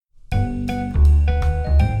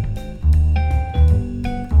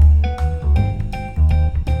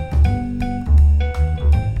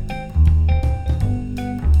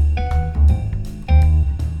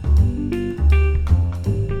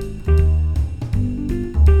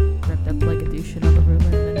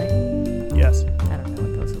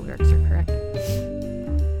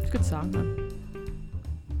song, huh?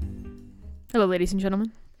 Hello, ladies and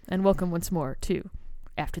gentlemen, and welcome once more to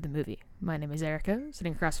After the Movie. My name is Erica.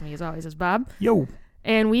 Sitting across from me, as always, is Bob. Yo.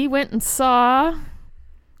 And we went and saw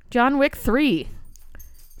John Wick 3.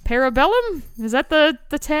 Parabellum? Is that the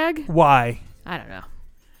tag? Why? I don't know.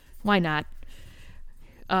 Why not?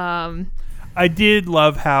 I did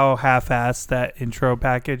love how half-assed that intro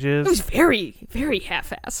package is. It was very, very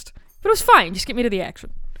half-assed. But it was fine. Just get me to the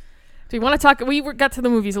action. Do we want to talk? We got to the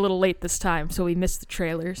movies a little late this time, so we missed the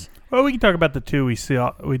trailers. Well, we can talk about the two we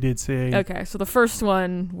did see. Okay, so the first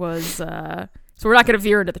one was... so we're not going to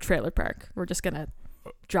veer into the trailer park. We're just going to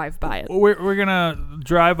drive by it. We're going to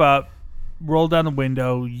drive up, roll down the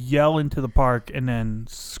window, yell into the park, and then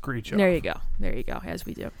screech off. There you go. There you go, as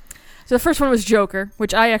we do. So the first one was Joker,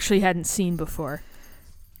 which I actually hadn't seen before.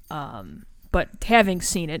 But having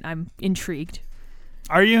seen it, I'm intrigued.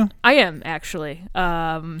 Are you? I am, actually.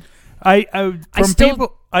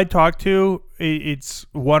 People I talk to, it's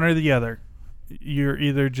one or the other. You're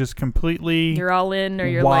either just completely... You're all in, or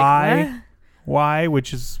you're like, what? Why,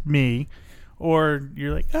 which is me. Or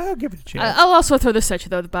you're like, oh, give it a chance. I'll also throw this at you,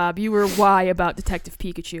 though, Bob. You were why about Detective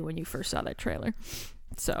Pikachu when you first saw that trailer.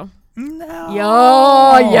 So...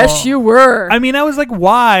 No. Yes, you were. I mean, I was like,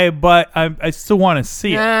 why? But I still want to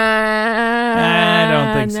see it. I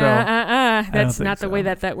don't think so. That's not the way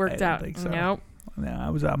that worked out. Think so. Nope. No, I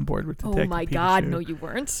was on board with Detective Oh my Pikachu God, no, you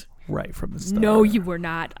weren't. Right from the start. No, you were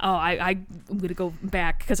not. Oh, I'm going to go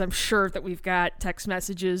back because I'm sure that we've got text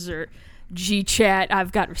messages or G-chat.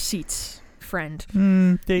 I've got receipts, friend.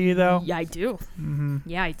 Do you, though? Yeah, I do. Mm-hmm.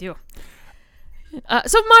 Yeah, I do.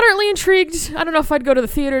 So moderately intrigued. I don't know if I'd go to the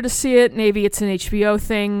theater to see it. Maybe it's an HBO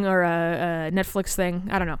thing or a Netflix thing.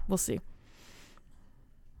 I don't know. We'll see.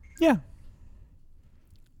 Yeah.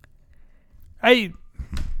 I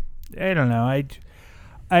don't know.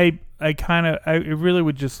 I really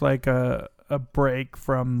would just like a break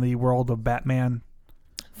from the world of Batman.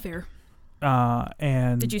 Fair.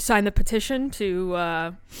 And did you sign the petition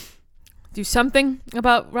to do something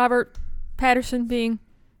about Robert Pattinson?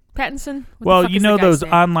 Well, you know, those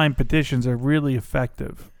online petitions are really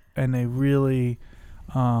effective, and they really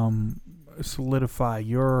solidify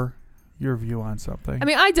your view on something. I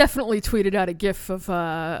mean, I definitely tweeted out a GIF of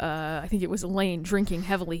I think it was Elaine drinking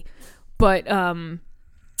heavily, but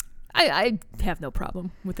I have no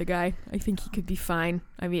problem with the guy. I think he could be fine.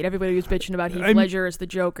 I mean, everybody was bitching about Heath Ledger as the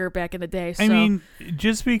Joker back in the day. So. I mean,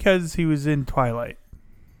 just because he was in Twilight,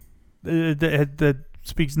 that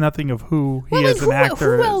speaks nothing of who he as an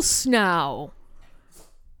actor is. Who else now,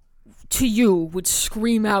 to you, would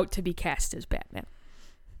scream out to be cast as Batman?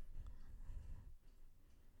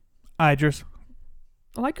 Idris.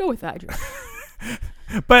 Oh, I'd go with Idris.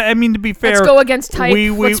 But, I mean, to be fair... Let's go against type.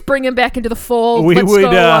 Let's bring him back into the fold. Let's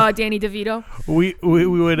go Danny DeVito.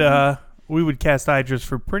 We would cast Idris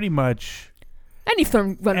for pretty much...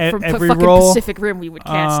 Anything from every fucking role. Pacific Rim we would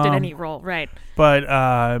cast in any role, right.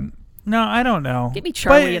 But... no, I don't know. Give me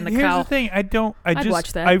Charlie and the here's cow. The thing, I'd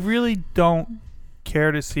watch that. I really don't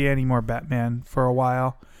care to see any more Batman for a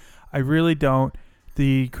while. I really don't.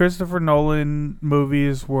 The Christopher Nolan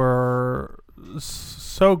movies were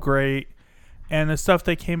so great, and the stuff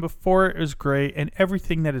that came before it was great, and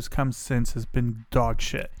everything that has come since has been dog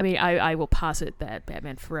shit. I mean, I will posit that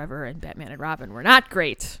Batman Forever and Batman and Robin were not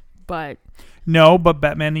great, but... No, but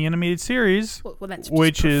Batman the Animated Series, well, that's just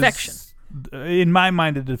which perfection. Is... in my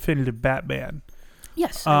mind, a definitive Batman.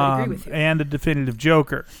 Yes, I would agree with you. And a definitive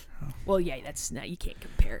Joker. Well, yeah, you can't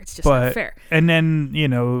compare. It's just not fair. And then,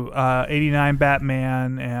 89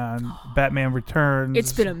 Batman and Batman Returns.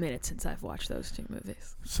 It's been a minute since I've watched those two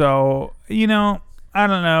movies. So, I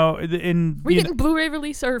don't know. Were you getting Blu-ray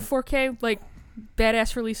release or 4K, like,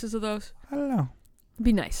 badass releases of those? I don't know. It'd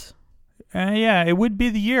be nice. Yeah, it would be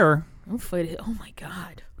the year. Hopefully, oh my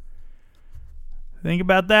God. Think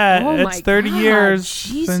about that. It's 30 years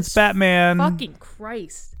since Batman. Fucking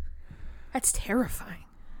Christ. That's terrifying.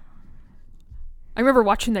 I remember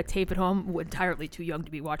watching that tape at home, entirely too young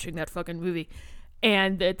to be watching that fucking movie.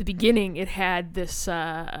 And at the beginning, it had this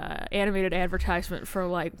animated advertisement for,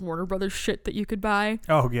 like, Warner Brothers shit that you could buy.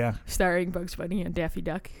 Oh, yeah. Starring Bugs Bunny and Daffy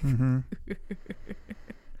Duck. Mm-hmm.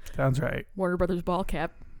 Sounds right. Warner Brothers ball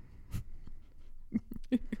cap.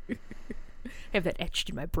 I have that etched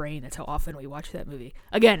in my brain. That's how often we watch that movie.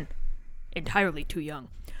 Again, entirely too young.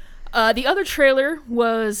 The other trailer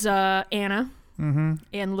was Anna. Mm-hmm.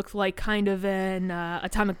 And looked like kind of an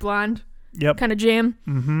Atomic Blonde kind of jam.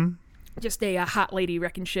 Mm-hmm. Just a hot lady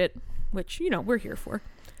wrecking shit, which, we're here for.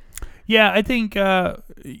 Yeah, I think there's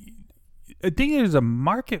a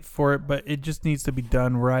market for it, but it just needs to be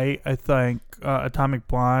done right. I think Atomic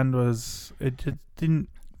Blonde it just didn't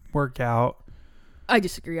work out. I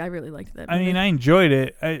disagree. I really liked that movie. I mean, I enjoyed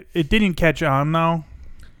it. It didn't catch on, though,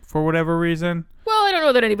 for whatever reason. Well, I don't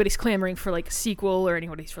know that anybody's clamoring for like a sequel or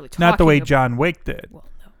anybody's really talking Not the way about. John Wick did. Well,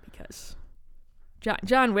 no, because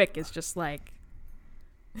John Wick is just like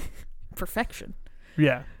perfection.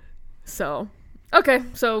 Yeah. So, okay.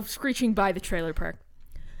 So, screeching by the trailer park.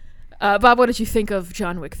 Bob, what did you think of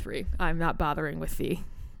John Wick 3? I'm not bothering with the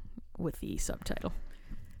subtitle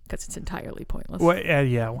because it's entirely pointless. What?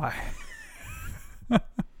 Yeah, why? But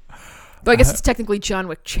I guess it's technically John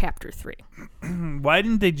Wick Chapter 3. Why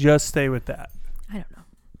didn't they just stay with that? I don't know.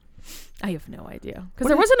 I have no idea. Because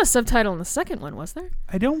there wasn't a subtitle in the second one, was there?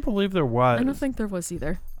 I don't believe there was. I don't think there was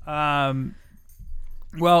either. Well...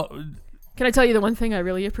 Can I tell you the one thing I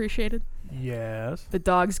really appreciated? Yes. The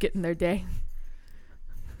dogs getting their day.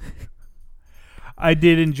 I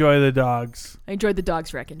did enjoy the dogs. I enjoyed the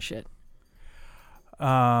dogs wrecking shit.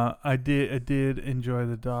 I did enjoy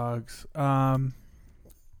the dogs.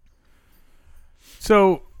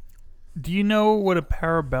 So, do you know what a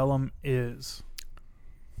parabellum is?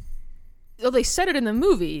 Oh, they said it in the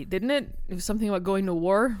movie, didn't it? It was something about going to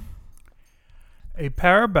war. A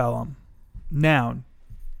parabellum, noun,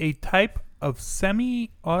 a type of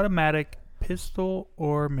semi-automatic pistol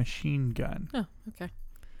or machine gun. Oh, okay.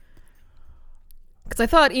 Because I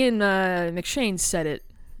thought Ian McShane said it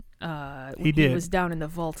when he was down in the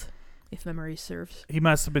vault, if memory serves. He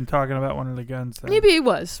must have been talking about one of the guns then. Maybe he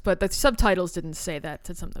was, but the subtitles didn't say that. It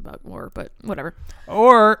said something about war, but whatever.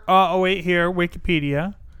 Or, wait here,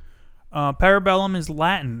 Wikipedia. Parabellum is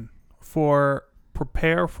Latin for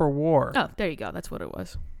prepare for war. Oh, there you go. That's what it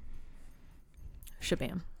was.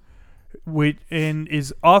 Shabam. And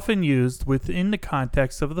is often used within the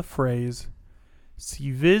context of the phrase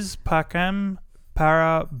 "si vis pacem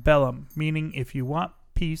para bellum," meaning if you want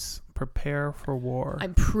peace, prepare for war.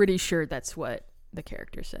 I'm pretty sure that's what the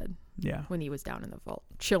character said. Yeah. When he was down in the vault,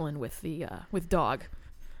 chilling with the with Dog,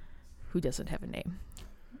 who doesn't have a name.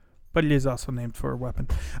 But it is also named for a weapon.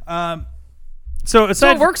 So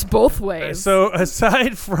it works both ways. So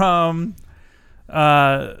aside from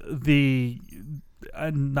the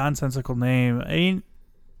nonsensical name, I mean,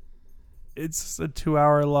 it's a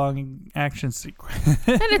 2-hour-long action sequence.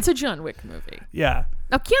 And it's a John Wick movie. Yeah.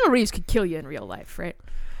 Now, Keanu Reeves could kill you in real life, right?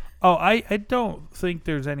 Oh, I don't think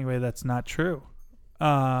there's any way that's not true.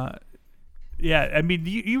 Yeah, I mean,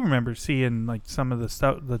 you remember seeing like some of the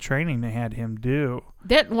stuff, the training they had him do.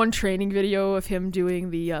 That one training video of him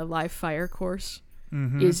doing the live fire course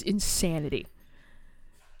is insanity.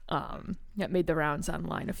 That made the rounds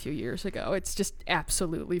online a few years ago. It's just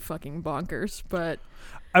absolutely fucking bonkers. But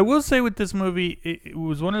I will say with this movie, it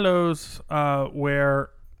was one of those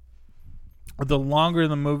where the longer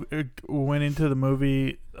the movie went into the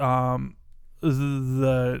movie, the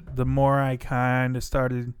more I kind of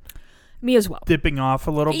started. Me as well. Dipping off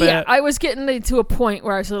a little bit. Yeah, I was getting to a point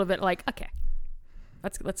where I was a little bit like, okay,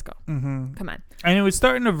 let's go. Mm-hmm. Come on. And it was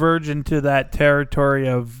starting to verge into that territory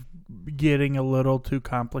of getting a little too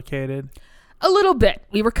complicated. A little bit.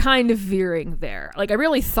 We were kind of veering there. Like, I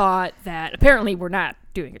really thought that apparently we're not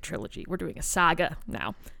doing a trilogy. We're doing a saga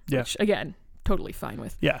now. Yeah. Which, again, totally fine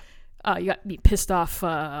with. Yeah. You got me pissed off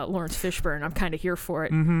Lawrence Fishburne. I'm kind of here for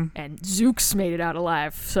it. Mm-hmm. And Zooks made it out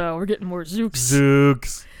alive, so we're getting more Zooks.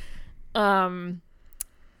 Zooks. And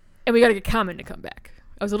we got to get Common to come back.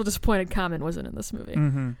 I was a little disappointed Common wasn't in this movie.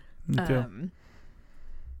 Mm-hmm. Me too.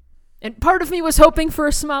 And part of me was hoping for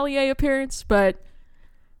a sommelier appearance, but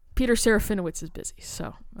Peter Serafinowicz is busy,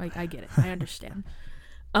 so I get it. I understand.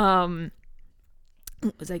 What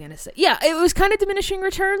was I going to say? Yeah, it was kind of diminishing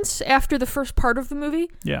returns after the first part of the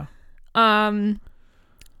movie. Yeah. The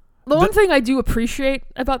one thing I do appreciate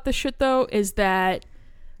about this shit, though, is that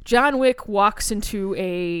John Wick walks into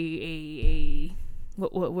a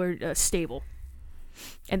stable.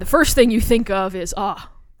 And the first thing you think of is,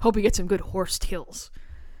 hope he gets some good horse kills.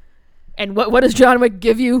 And what does John Wick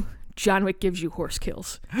give you? John Wick gives you horse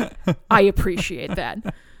kills. I appreciate that.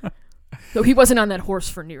 Though he wasn't on that horse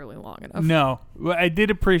for nearly long enough. No. Well, I did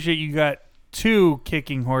appreciate you got 2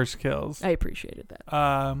 kicking horse kills. I appreciated that.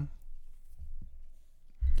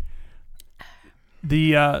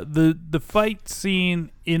 The fight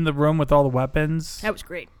scene in the room with all the weapons. That was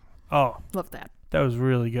great. Oh. Loved that. That was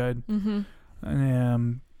really good.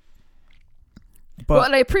 Mm-hmm.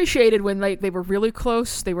 But I appreciated when they were really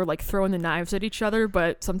close. They were like throwing the knives at each other,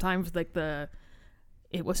 but sometimes like it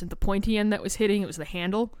wasn't the pointy end that was hitting; it was the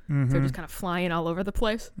handle. Mm-hmm. They're just kind of flying all over the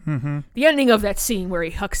place. Mm-hmm. The ending of that scene where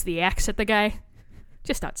he hucks the axe at the guy,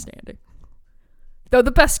 just outstanding. Though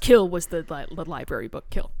the best kill was the library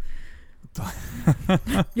book kill.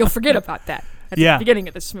 You'll forget about that at the beginning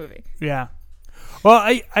of this movie. Yeah.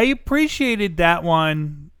 Well, I appreciated that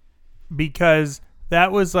one because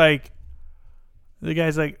that was like, the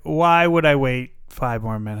guy's like, why would I wait 5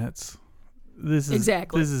 more minutes? This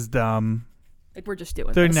is dumb. Like, we're just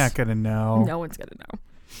doing They're this. not going to know. No one's going to know.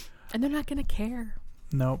 And they're not going to care.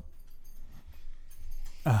 Nope.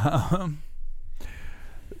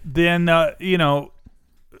 Then,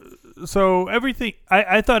 so everything,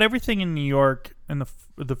 I thought everything in New York, and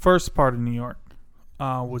the first part of New York,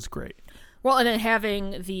 was great. Well, and then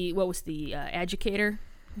having what was the adjudicator?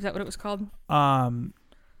 Is that what it was called? The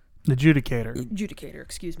adjudicator. Adjudicator,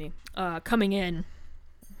 excuse me. Coming in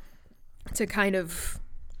to kind of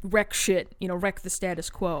wreck shit, wreck the status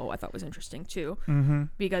quo, I thought was interesting too. Mm-hmm.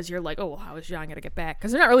 Because you're like, oh, well, how is John going to get back?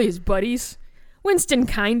 Because they're not really his buddies. Winston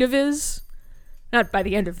kind of is. Not by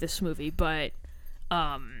the end of this movie, but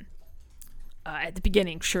at the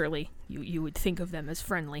beginning, surely you would think of them as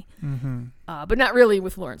friendly. Mm-hmm. But not really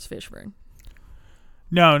with Lawrence Fishburne.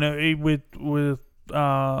 No, with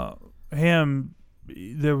him,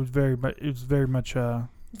 there was very much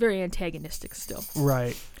very antagonistic still.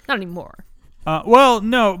 Right. Not anymore. Well,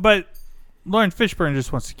 no, but Lawrence Fishburne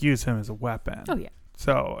just wants to use him as a weapon. Oh yeah.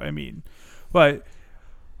 So I mean, but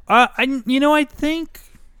I don't think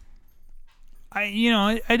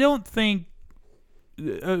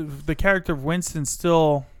the character of Winston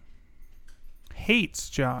still hates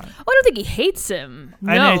John. Oh, I don't think he hates him.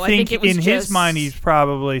 No, and I think it was in his mind he's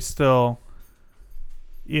probably still,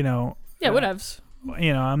 Yeah, whatevs.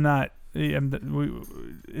 I'm not.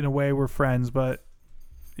 In a way, we're friends, but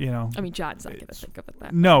I mean, John's not gonna think of it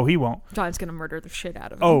that. No, he won't. John's gonna murder the shit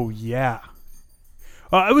out of him. Oh yeah.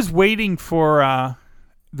 I was waiting for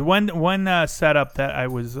the one setup that I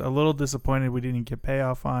was a little disappointed we didn't get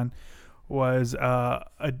payoff on was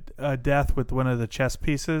a death with one of the chess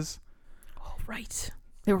pieces. Oh right,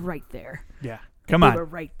 they were right there. Yeah, they were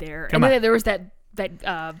right there. Then there was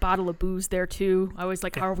that bottle of booze there too. I was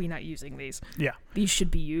like, how are we not using these? Yeah, these should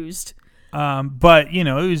be used. But it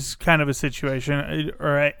was kind of a situation,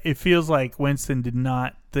 or it feels like Winston did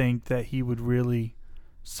not think that he would really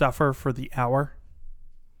suffer for the hour.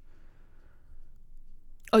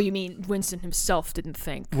 Oh, you mean Winston himself didn't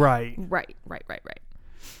think? Right.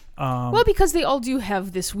 Well, because they all do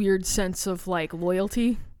have this weird sense of like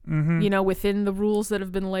loyalty, within the rules that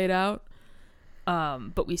have been laid out.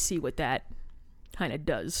 But we see what that kind of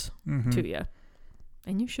does to you,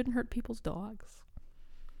 and you shouldn't hurt people's dogs.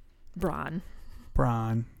 Bronn.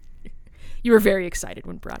 You were very excited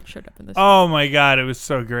when Bronn showed up in this. Oh my God, it was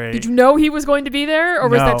so great. Did you know he was going to be there, or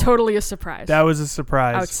was that totally a surprise? That was a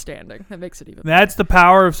surprise. Outstanding. That makes it even better. That's the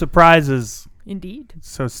power of surprises. Indeed.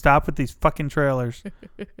 So stop with these fucking trailers.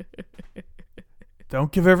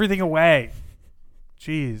 Don't give everything away.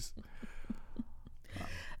 Jeez.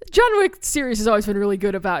 John Wick series has always been really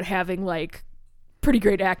good about having like pretty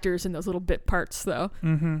great actors in those little bit parts, though.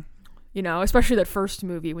 Mm-hmm. Especially that first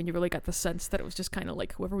movie when you really got the sense that it was just kind of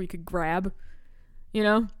like whoever we could grab,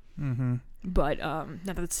 Mm-hmm. But now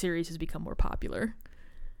that the series has become more popular.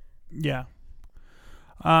 Yeah.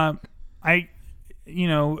 I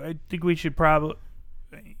think we should probably...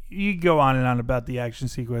 You go on and on about the action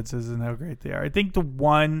sequences and how great they are. I think the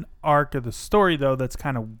one arc of the story, though, that's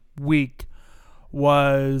kind of weak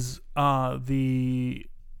was the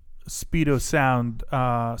Speedo Sound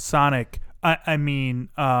Sonic...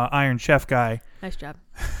 Iron Chef guy. Nice job.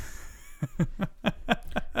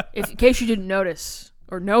 In case you didn't notice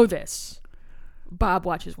or know this, Bob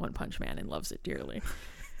watches One Punch Man and loves it dearly.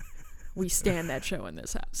 We stand that show in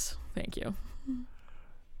this house. Thank you.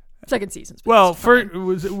 Second season's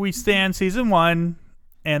we stand season 1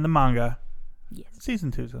 and the manga. Yes. Season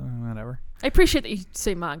 2, so whatever. I appreciate that you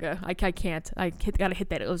say manga. I can't. I gotta hit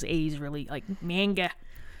those A's really, like manga.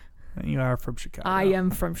 You are from Chicago. I am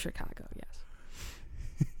from Chicago, yes.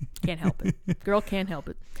 Can't help it. Girl can't help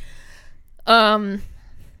it. I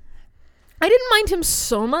didn't mind him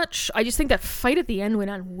so much. I just think that fight at the end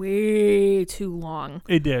went on way too long.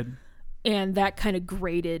 It did. And that kind of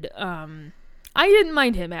grated. I didn't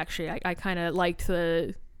mind him, actually. I kind of liked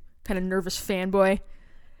the kind of nervous fanboy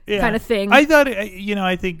kind of thing. I thought,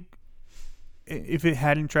 I think if it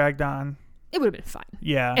hadn't dragged on, it would have been fine.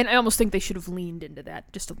 Yeah. And I almost think they should have leaned into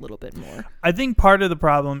that just a little bit more. I think part of the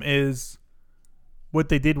problem is what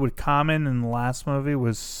they did with Common in the last movie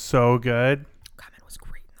was so good. Common was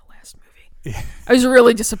great in the last movie. I was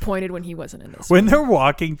really disappointed when he wasn't in this When they're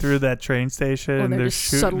walking through that train station and they're they're just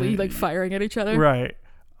shooting subtly like firing at each other. Right.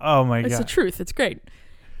 Oh my God. It's the truth. It's great.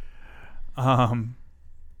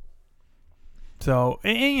 So,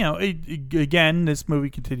 again, this movie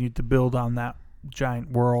continued to build on that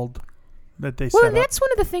giant world that they set up. Well, that's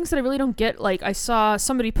one of the things that I really don't get. Like, I saw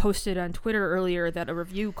somebody posted on Twitter earlier that a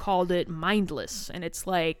review called it mindless, and it's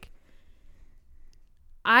like,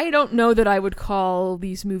 I don't know that I would call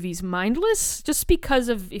these movies mindless, just because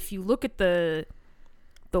of, if you look at the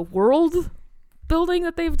world building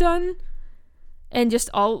that they've done, and just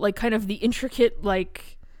all, like, kind of the intricate,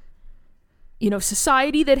 like,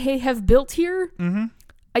 society that they have built here. Mm-hmm.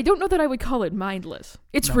 I don't know that I would call it mindless.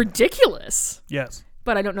 It's ridiculous. Yes.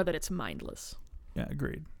 But I don't know that it's mindless. Yeah,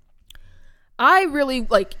 agreed. I really,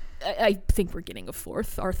 I think we're getting a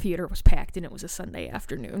fourth. Our theater was packed and it was a Sunday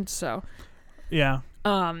afternoon, so. Yeah.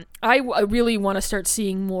 I really want to start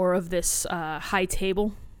seeing more of this high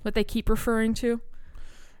table that they keep referring to.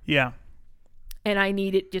 Yeah. And I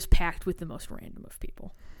need it just packed with the most random of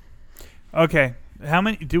people. Okay.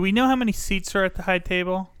 Do we know how many seats are at the high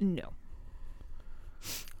table? No.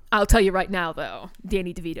 I'll tell you right now, though,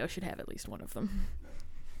 Danny DeVito should have at least one of them.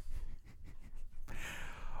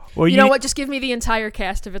 Well, you know what? Just give me the entire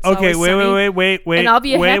cast of It's Always Sunny. Wait. And I'll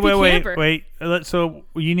be a happy camper. Wait. So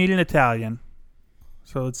you need an Italian.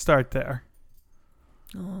 So let's start there.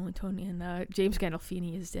 Oh, Tony and James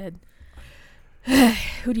Gandolfini is dead.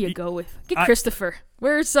 Who do you go with? Get Christopher.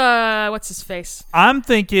 Where's what's his face? I'm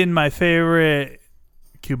thinking my favorite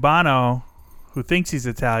Cubano, who thinks he's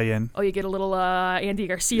Italian. Oh, you get a little Andy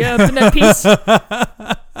Garcia up in that piece. No,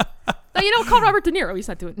 call Robert De Niro. He's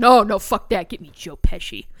not doing. No, fuck that. Get me Joe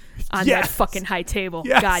Pesci on that fucking high table.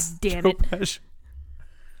 Yes, God damn it. Pesci.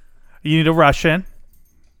 You need a Russian.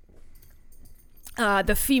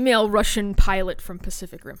 The female Russian pilot from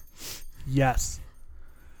Pacific Rim. Yes.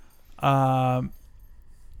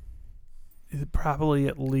 Probably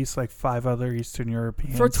at least like 5 other Eastern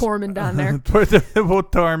Europeans. Throw Tormund down there.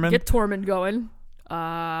 Tormund. Get Tormund going.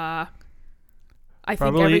 I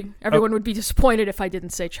think everyone would be disappointed if I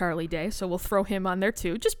didn't say Charlie Day, so we'll throw him on there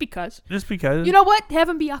too, just because. You know what? Have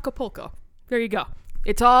him be Acapulco. There you go.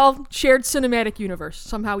 It's all shared cinematic universe.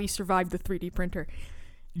 Somehow he survived the 3D printer.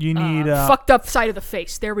 You need fucked up side of the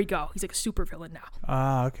face. There we go. He's like a supervillain now.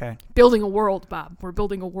 Okay. Building a world, Bob. We're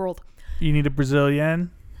building a world. You need a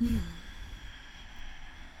Brazilian.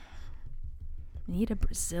 Need a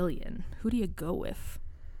Brazilian. Who do you go with?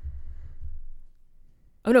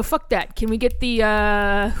 Oh no, fuck that. Can we get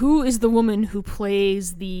the who is the woman who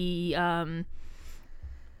plays the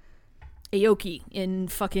Aoki in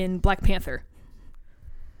fucking Black Panther?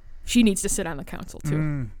 She needs to sit on the council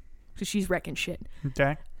too. Because she's wrecking shit.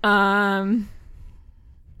 Okay. Vin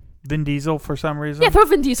Diesel for some reason? Yeah, throw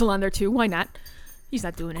Vin Diesel on there too. Why not? He's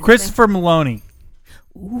not doing anything. Christopher Meloni.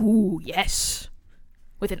 Ooh, yes.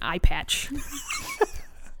 With an eye patch.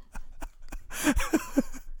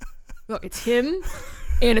 Look, it's him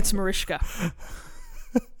and it's Mariska.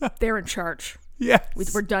 They're in charge. Yes.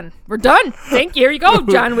 We're done. We're done. Thank you. Here you go,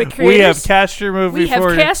 John Wick creators. We have cast your movie for you.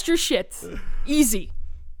 We have cast your shit. Easy.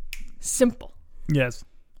 Simple. Yes.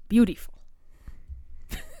 Beautiful.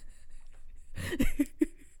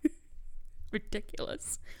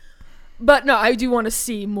 Ridiculous. But no, I do want to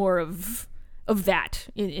see more of that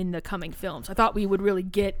in the coming films. I thought we would really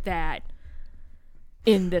get that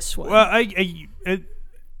in this one. Well, I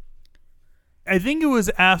think it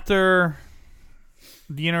was after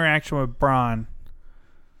the interaction with Bronn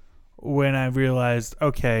when I realized,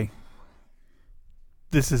 okay,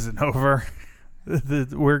 this isn't over.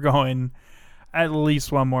 We're going at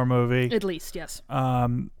least one more movie. At least, yes.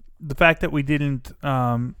 The fact that we didn't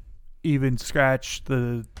even scratch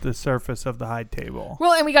the surface of the high table.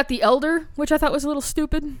 Well, and we got the Elder, which I thought was a little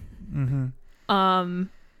stupid. Mm-hmm.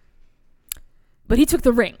 But he took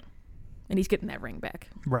the ring, and he's getting that ring back.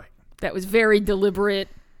 Right. That was very deliberate.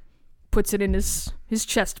 Puts it in his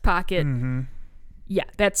chest pocket. Mm-hmm. Yeah,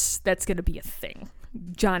 that's going to be a thing.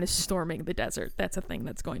 John is storming the desert. That's a thing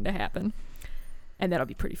that's going to happen. And that'll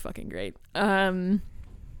be pretty fucking great.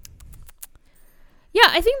 Yeah,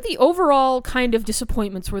 I think the overall kind of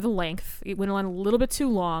disappointments were the length. It went on a little bit too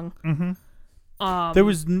long. Mm-hmm. There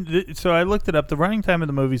was so I looked it up. The running time of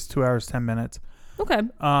the movie is 2 hours 10 minutes. Okay.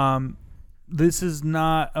 This is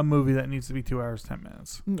not a movie that needs to be 2 hours 10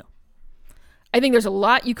 minutes. No. I think there's a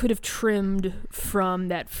lot you could have trimmed from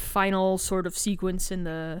that final sort of sequence in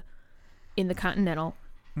the Continental.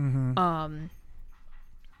 Mm-hmm.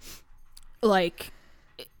 Like,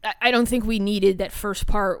 I don't think we needed that first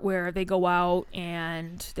part where they go out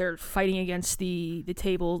and they're fighting against the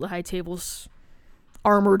high table's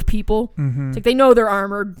armored people. Mm-hmm. It's like they know they're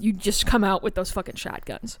armored. You just come out with those fucking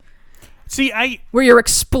shotguns. See, where you're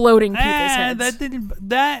exploding people's heads.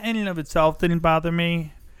 That in and of itself didn't bother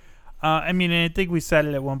me. I mean, I think we said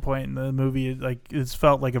it at one point in the movie. It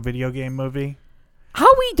felt like a video game movie.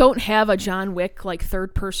 How we don't have a John Wick like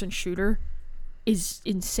third person shooter is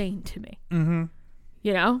insane to me. Mm-hmm.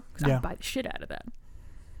 You know? Because Yeah. I'd buy the shit out of that.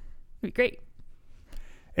 It'd be great.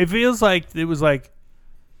 It feels like it was like,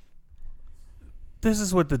 this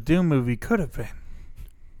is what the Doom movie could have been.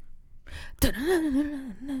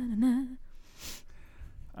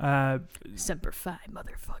 Semper Fi,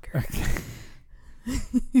 motherfucker.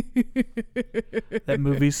 That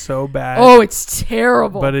movie's so bad. Oh, it's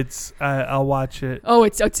terrible. But it's I'll watch it. Oh,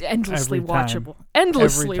 it's endlessly every time. watchable.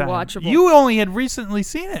 Endlessly Every time. watchable. You only had recently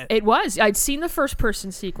seen it. It was. I'd seen the first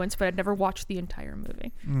person sequence, but I'd never watched the entire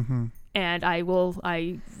movie. Mm-hmm. And I will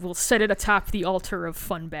set it atop the altar of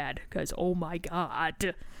fun bad, because oh my god.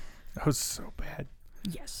 That was so bad.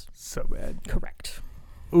 Yes. So bad. Correct.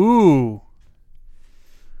 Ooh.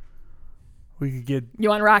 We could get. You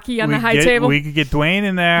want Rocky on the high table? We could get Dwayne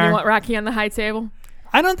in there. You want Rocky on the high table?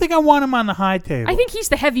 I don't think I want him on the high table. I think he's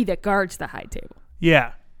the heavy that guards the high table.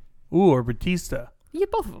 Yeah. Ooh, or Batista. You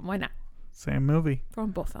get both of them. Why not? Same movie. Throw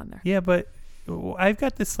them both on there. Yeah, but I've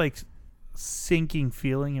got this like sinking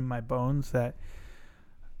feeling in my bones that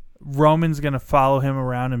Roman's gonna follow him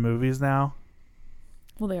around in movies now.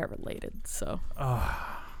 Well, they are related, so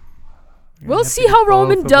You're we'll gonna see have to how get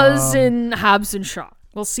Roman both of does them. in Hobbs and Shaw.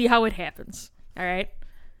 We'll see how it happens. All right.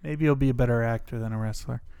 Maybe he'll be a better actor than a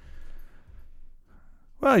wrestler.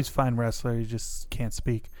 Well, he's a fine wrestler. He just can't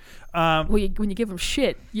speak. Well, when you give him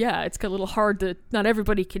shit, yeah, it's a little hard to. Not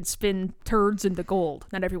everybody can spin turds into gold.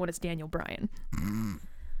 Not everyone is Daniel Bryan.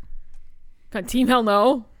 God, Team Hell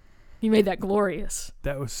No. He made that glorious.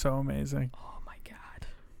 That was so amazing. Oh my god.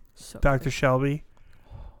 So Dr. good. Shelby.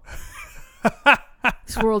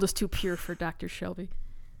 This world is too pure for Dr. Shelby.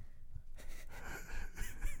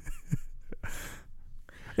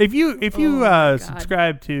 If you God.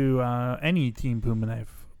 subscribe to any Team Puma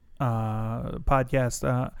Knife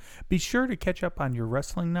podcast, be sure to catch up on your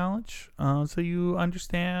wrestling knowledge so you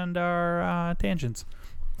understand our tangents.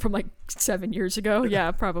 From like 7 years ago? Yeah,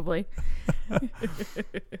 probably.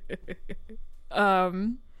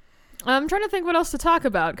 I'm trying to think what else to talk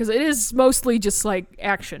about, because it is mostly just like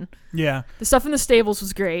action. Yeah. The stuff in the stables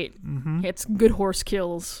was great. Mm-hmm. It's good horse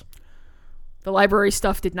kills. The library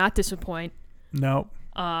stuff did not disappoint. No.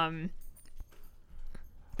 But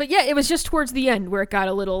yeah, it was just towards the end where it got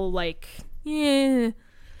a little like, yeah.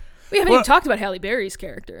 We haven't even talked about Halle Berry's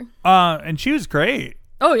character. And she was great.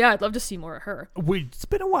 Oh yeah, I'd love to see more of her. It's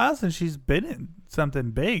been a while since she's been in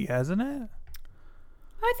something big, hasn't it?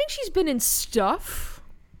 I think she's been in stuff,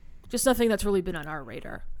 just nothing that's really been on our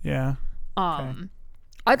radar. Yeah. Okay.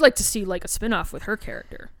 I'd like to see like a spin-off with her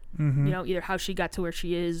character. Mm-hmm. You know, either how she got to where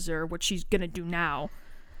she is, or what she's gonna do now,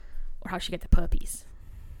 or how she got the puppies.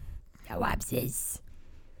 The wapses.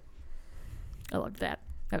 I loved that.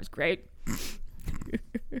 That was great.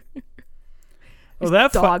 Well,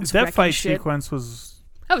 that fight shit. sequence was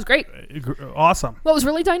That was great. awesome. Well, it was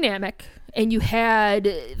really dynamic, and you had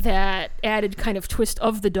that added kind of twist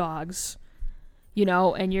of the dogs, you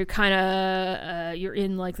know, and you're kind of you're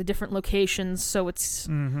in like the different locations, so it's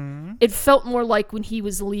it felt more like when he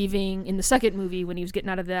was leaving in the second movie, when he was getting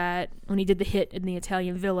out of that, when he did the hit in the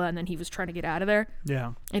Italian villa, and then he was trying to get out of there.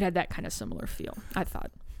 Yeah, it had that kind of similar feel, I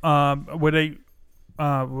thought. What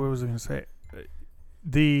was I going to say?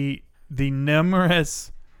 The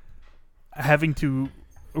numerous having to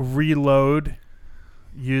reload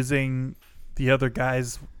using the other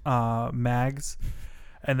guy's mags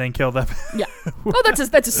and then kill them. Yeah. Oh, that's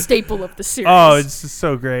a staple of the series. Oh, it's just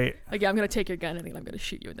so great. Like, yeah, I'm gonna take your gun and then I'm gonna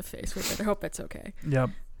shoot you in the face with it. I hope that's okay.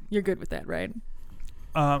 Yep. You're good with that, right?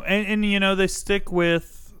 And you know, they stick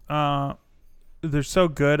with they're so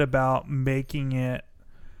good about making it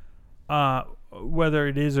whether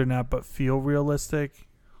it is or not, but feel realistic.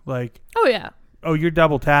 Like, oh yeah. Oh, you're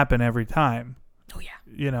double tapping every time. Oh yeah.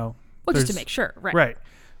 You know. Well, just to make sure, right? Right.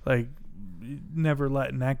 Like, never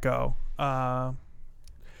letting that go.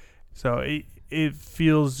 So it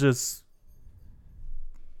feels just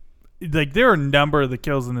like there are a number of the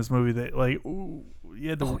kills in this movie that like, ooh,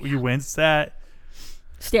 you wince that.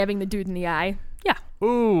 Stabbing the dude in the eye. Yeah.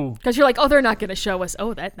 Ooh. Because you're like, oh, they're not going to show us.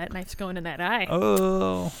 Oh, that knife's going in that eye.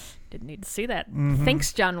 Oh. Didn't need to see that. Mm-hmm.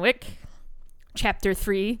 Thanks, John Wick. Chapter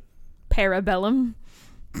 3, Parabellum.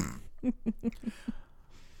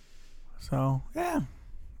 So, yeah.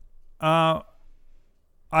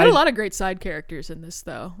 Had a lot of great side characters in this,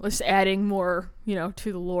 though. Just adding more,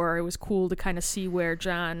 to the lore. It was cool to kind of see where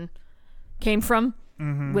John came from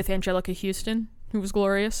with Angelica Houston, who was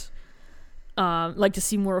glorious. Like to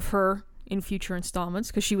see more of her in future installments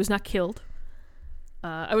because she was not killed.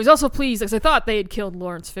 I was also pleased because I thought they had killed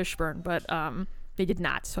Lawrence Fishburne, but they did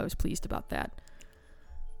not, so I was pleased about that.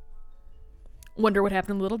 Wonder what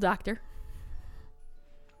happened to Little Doctor.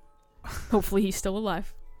 Hopefully he's still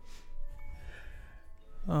alive.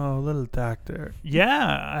 Oh, little doctor.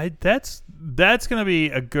 Yeah, that's gonna be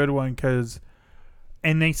a good one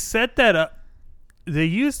and they set that up. They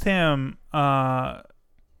used him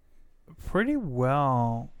pretty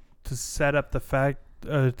well to set up the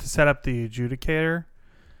adjudicator,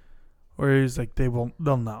 where he's like they'll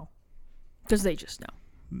know because they just know.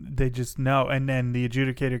 They just know, and then the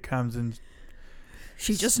adjudicator comes and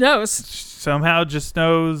she just knows. Somehow just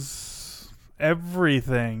knows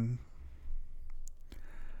everything.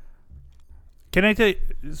 Can I tell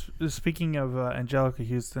you, speaking of Anjelica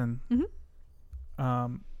Huston,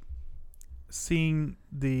 seeing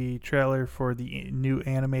the trailer for the new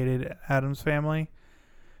animated Addams Family,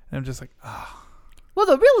 and I'm just like, ah. Well,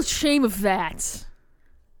 the real shame of that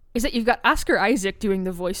is that you've got Oscar Isaac doing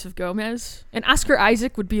the voice of Gomez, and Oscar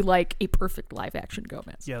Isaac would be like a perfect live-action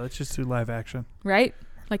Gomez. Yeah, let's just do live action. Right?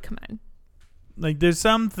 Like, come on. Like, there's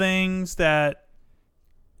some things that,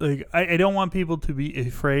 like, I don't want people to be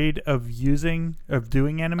afraid of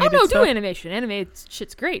doing animated stuff. Do animation. Animated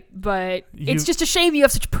shit's great, but it's just a shame you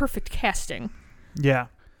have such perfect casting. Yeah.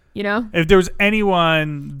 You know? If there was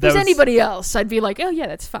anyone that anybody else, I'd be like, oh, yeah,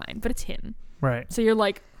 that's fine, but it's him. Right. So you're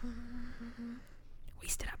like,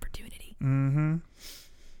 wasted opportunity. Mm-hmm.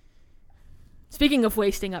 Speaking of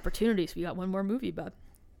wasting opportunities, we got one more movie, bud.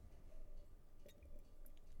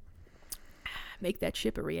 Make that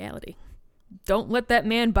ship a reality. Don't let that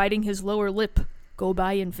man biting his lower lip go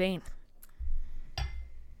by in vain.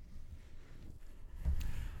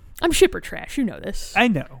 I'm shipper trash, you know this. I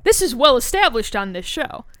know. This is well established on this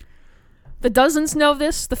show. The dozens know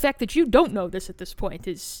this. The fact that you don't know this at this point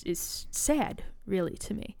is sad, really,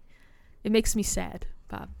 to me. It makes me sad,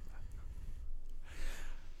 Bob.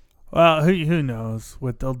 Well, who knows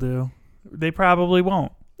what they'll do? They probably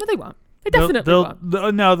won't. No, they won't. They definitely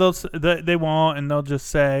won't. They won't, and they'll just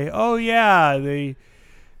say, "Oh yeah,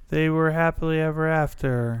 they were happily ever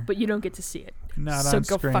after." But you don't get to see it. Not so on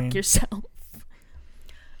go screen. Fuck yourself.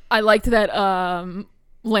 I liked that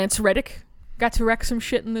Lance Reddick got to wreck some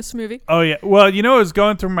shit in this movie. Oh yeah. Well, you know what was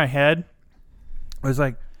going through my head? I was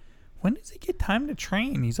like, when does he get time to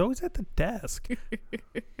train? He's always at the desk.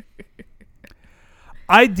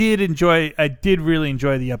 I did really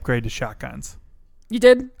enjoy the upgrade to shotguns. You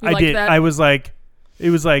did? I did. That? I was like,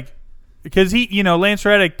 it was like, because Lance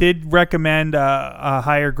Reddick did recommend a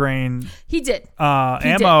higher grain. He did.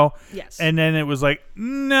 Ammo. Did. Yes. And then it was like,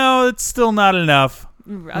 no, it's still not enough.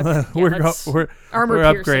 Okay. we're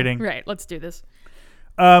upgrading. Right. Let's do this.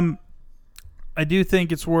 I do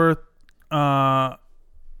think it's worth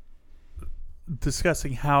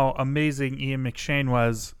discussing how amazing Ian McShane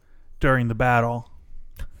was during the battle.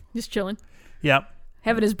 Just chilling. Yep.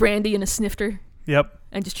 Having his brandy and a snifter. Yep.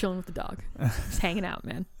 And just chilling with the dog. Just hanging out,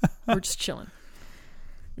 man. We're just chilling.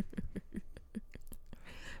 But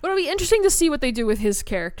it'll be interesting to see what they do with his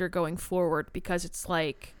character going forward, because it's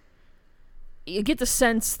like you get the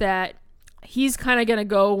sense that he's kind of going to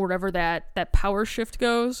go wherever that power shift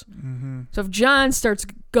goes. Mm-hmm. So if John starts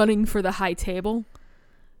gunning for the high table,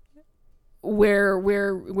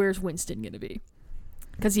 where's Winston going to be?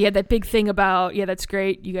 Because he had that big thing about, yeah, that's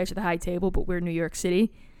great, you guys are the high table, but we're New York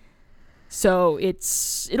City. So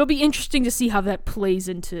it'll be interesting to see how that plays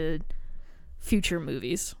into future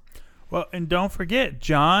movies. Well, and don't forget,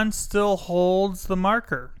 John still holds the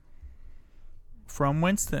marker from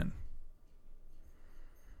Winston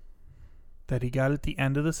that he got at the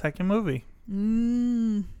end of the second movie.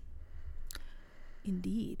 Indeed.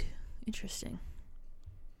 Interesting.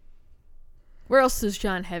 Where else does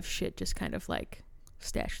John have shit just kind of like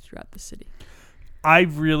stashed throughout the city? I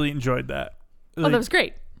really enjoyed that. That was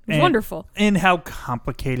great. It was wonderful. And how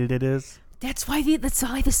complicated it is. That's why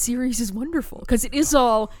the series is wonderful, because it is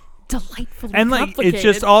all delightfully and complicated. It's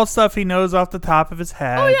just all stuff he knows off the top of his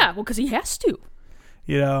head. Oh yeah, well, because he has to.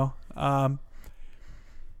 And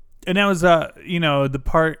that was the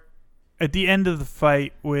part at the end of the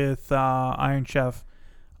fight with Iron Chef.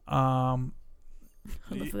 I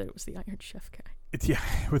love that it was the Iron Chef guy.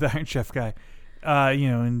 With the Iron Chef guy.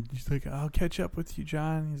 And he's like, "I'll catch up with you,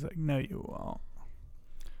 John." He's like, "No, you won't."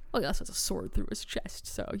 Well, he also has a sword through his chest,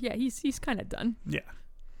 so yeah, he's kind of done. Yeah.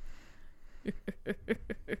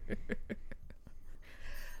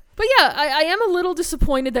 But yeah, I am a little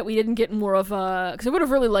disappointed that we didn't get more of a, because I would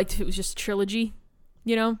have really liked if it was just a trilogy,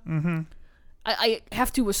 you know? Mm-hmm. I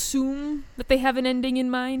have to assume that they have an ending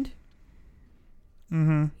in mind.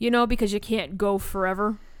 Mm-hmm. Because you can't go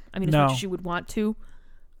forever. I mean, as much as you would want to.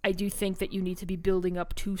 I do think that you need to be building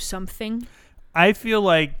up to something. I feel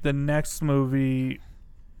like the next movie,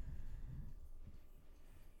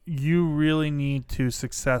 you really need to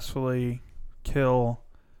successfully kill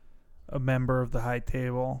a member of the High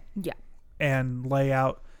Table. Yeah. And lay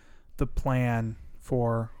out the plan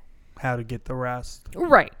for how to get the rest.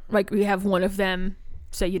 Right. Like, we have one of them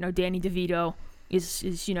say, Danny DeVito is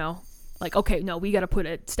like, okay, no, we got to put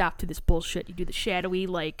a stop to this bullshit. You do the shadowy,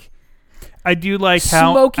 like, I do like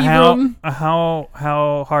how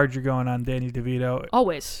hard you're going on Danny DeVito.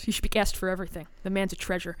 Always. You should be asked for everything. The man's a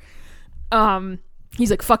treasure. He's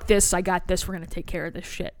like, fuck this, I got this, we're going to take care of this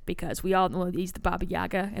shit. Because we all know he's the Baba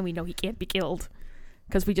Yaga, and we know he can't be killed.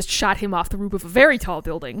 Because we just shot him off the roof of a very tall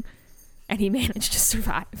building, and he managed to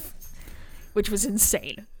survive. Which was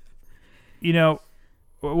insane.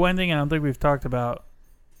 One thing I don't think we've talked about,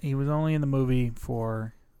 he was only in the movie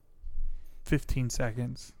for 15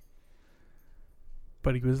 seconds.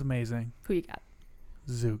 But he was amazing. Who you got?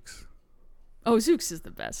 Zooks. Oh, Zooks is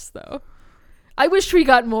the best, though. I wish we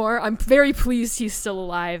got more. I'm very pleased he's still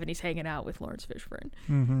alive and he's hanging out with Lawrence Fishburne.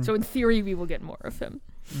 Mm-hmm. So in theory, we will get more of him.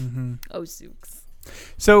 Mm-hmm. Oh, Zooks.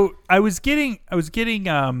 So I was getting, coming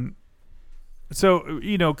out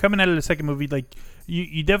of the second movie, like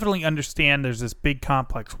you definitely understand there's this big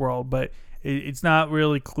complex world, but it's not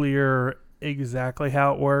really clear exactly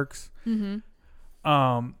how it works. Mm-hmm.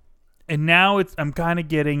 And now I'm kind of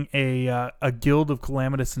getting a Guild of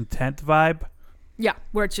Calamitous Intent vibe. Yeah,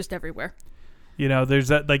 where it's just everywhere. There's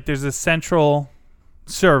a central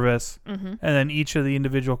service, mm-hmm. and then each of the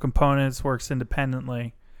individual components works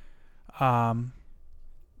independently. And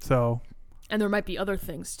there might be other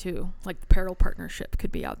things too, like the Peril Partnership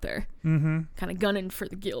could be out there, mm-hmm. kind of gunning for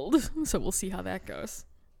the guild. So we'll see how that goes.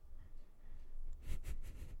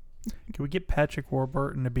 Can we get Patrick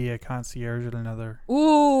Warburton to be a concierge at another?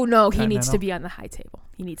 Ooh, no, he needs to be on the high table.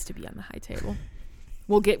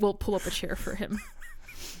 We'll pull up a chair for him.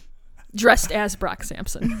 Dressed as Brock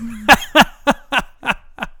Sampson.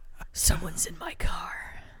 Someone's in my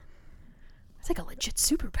car. It's like a legit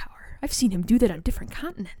superpower. I've seen him do that on different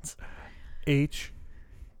continents. H.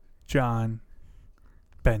 John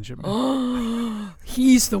Benjamin.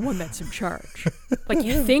 He's the one that's in charge. Like,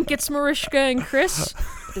 you think it's Mariska and Chris,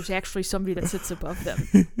 but there's actually somebody that sits above them.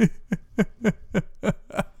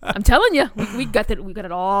 I'm telling you, we got that. We got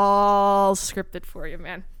it all scripted for you,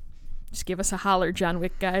 man. Just give us a holler, John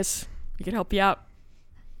Wick guys. We can help you out.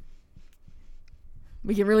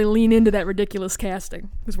 We can really lean into that ridiculous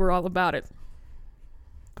casting because we're all about it.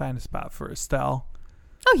 Find a spot for Estelle.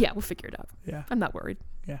 Oh yeah, we'll figure it out. Yeah, I'm not worried.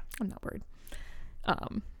 Yeah, I'm not worried.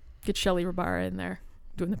 Get Shelley Rabara in there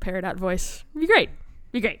doing the Peridot voice. It'd be great.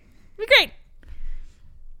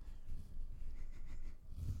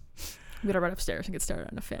 I'm gonna run upstairs and get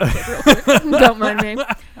started on a fan kit real quick. Don't mind me.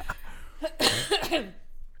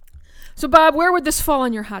 So, Bob, where would this fall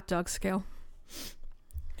on your hot dog scale?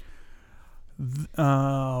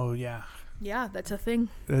 Oh, yeah. Yeah, that's a thing.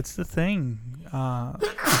 That's the thing.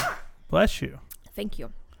 Bless you. Thank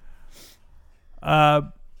you.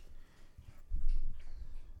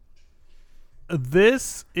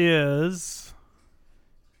 This is...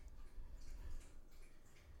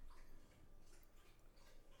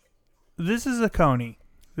 This is a Coney.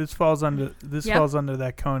 This falls under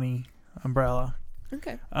that Coney umbrella.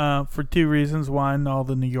 Okay. For two reasons. One, all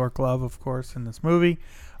the New York love, of course, in this movie.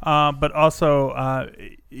 But also,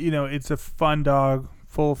 it's a fun dog,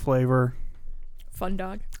 full of flavor. Fun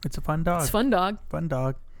dog. It's a fun dog. It's fun dog. Fun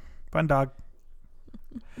dog. Fun dog.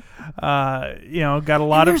 Got a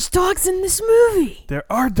lot of... There's dogs in this movie. There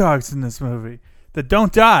are dogs in this movie that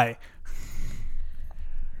don't die.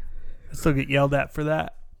 I still get yelled at for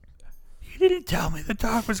that. You didn't tell me the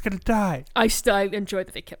dog was going to die. I enjoyed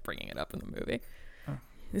that they kept bringing it up in the movie. Oh.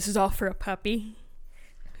 This is all for a puppy.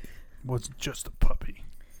 It wasn't just a puppy.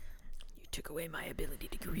 You took away my ability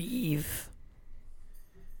to grieve.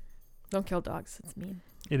 Don't kill dogs. It's mean.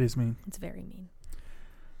 It is mean. It's very mean.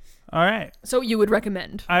 All right. So you would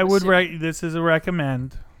recommend? I would. This is a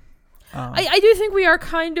recommend. I do think we are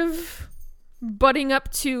kind of butting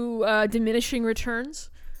up to diminishing returns.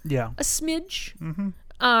 Yeah. A smidge.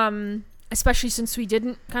 Mm-hmm. Especially since we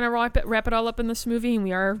didn't kind of wrap it all up in this movie, and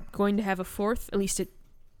we are going to have a fourth. At least it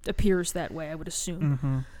appears that way, I would assume.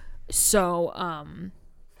 Mm-hmm. So,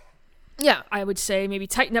 yeah, I would say maybe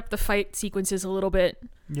tighten up the fight sequences a little bit.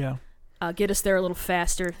 Yeah. Get us there a little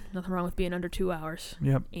faster. Nothing wrong with being under 2 hours.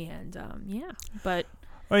 Yep. And, yeah, but...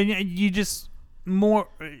 You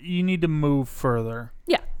need to move further.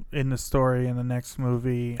 Yeah. In the story in the next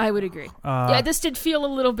movie. I would agree. Yeah, this did feel a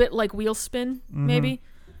little bit like Wheelspin, maybe.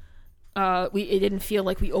 It didn't feel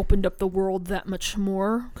like we opened up the world that much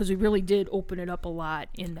more, because we really did open it up a lot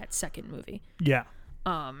in that second movie. Yeah.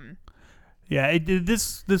 Yeah,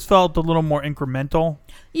 this felt a little more incremental.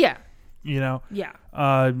 Yeah. Yeah.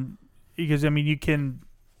 Because, you can...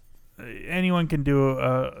 anyone can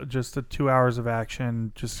do just the 2 hours of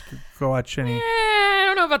action. Just go watch any. I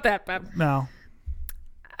don't know about that, Bob. No.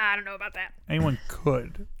 I don't know about that. Anyone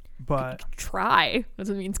could, but try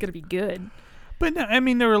doesn't mean it's gonna be good. But no, I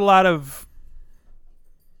mean, there were a lot of.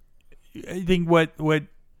 I think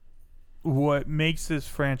what makes this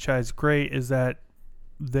franchise great is that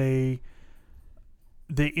they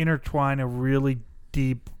intertwine a really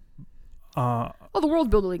deep. The world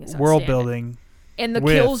building is world building, and the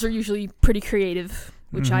kills are usually pretty creative,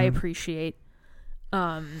 which I appreciate.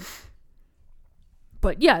 But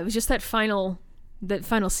yeah, it was just that final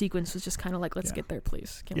sequence was just kind of like, let's get there,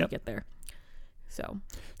 please. Can we get there? So,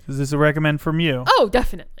 is this a recommend from you? Oh,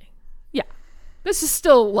 definitely. Yeah, this is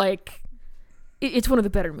still like, it's one of the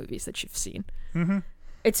better movies that you've seen. Mm-hmm.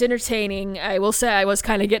 It's entertaining. I will say I was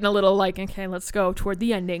kind of getting a little like, okay, let's go toward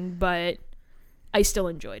the ending, but I still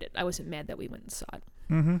enjoyed it. I wasn't mad that we went and saw it.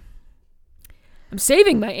 Mm-hmm. I'm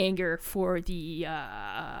saving my anger for the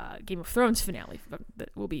Game of Thrones finale that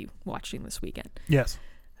we'll be watching this weekend. Yes.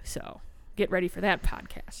 So get ready for that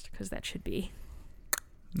podcast, because that should be...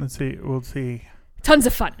 Let's see. We'll see. Tons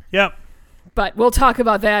of fun. Yep. But we'll talk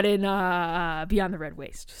about that in Beyond the Red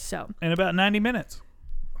Waste. So in about 90 minutes.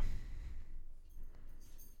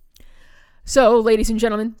 So, ladies and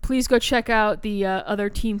gentlemen, please go check out the other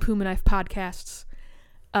Team Puma Knife podcasts.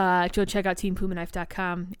 Go check out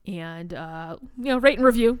teampumaknife.com and, rate and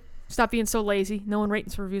review. Stop being so lazy. No one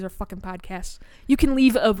rates and reviews our fucking podcasts. You can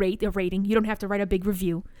leave a rating. You don't have to write a big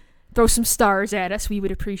review. Throw some stars at us. We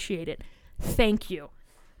would appreciate it. Thank you.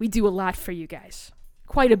 We do a lot for you guys.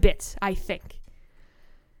 Quite a bit, I think.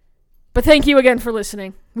 But thank you again for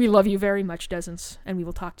listening. We love you very much, Dozens, and we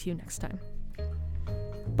will talk to you next time.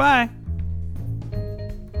 Bye.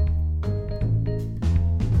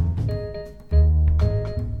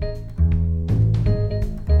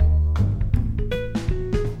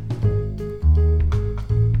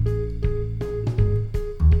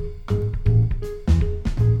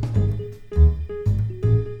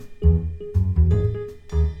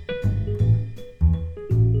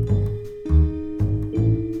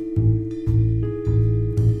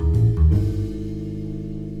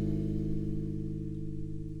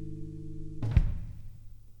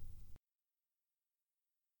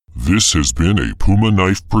 This has been a Puma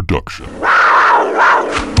Knife production.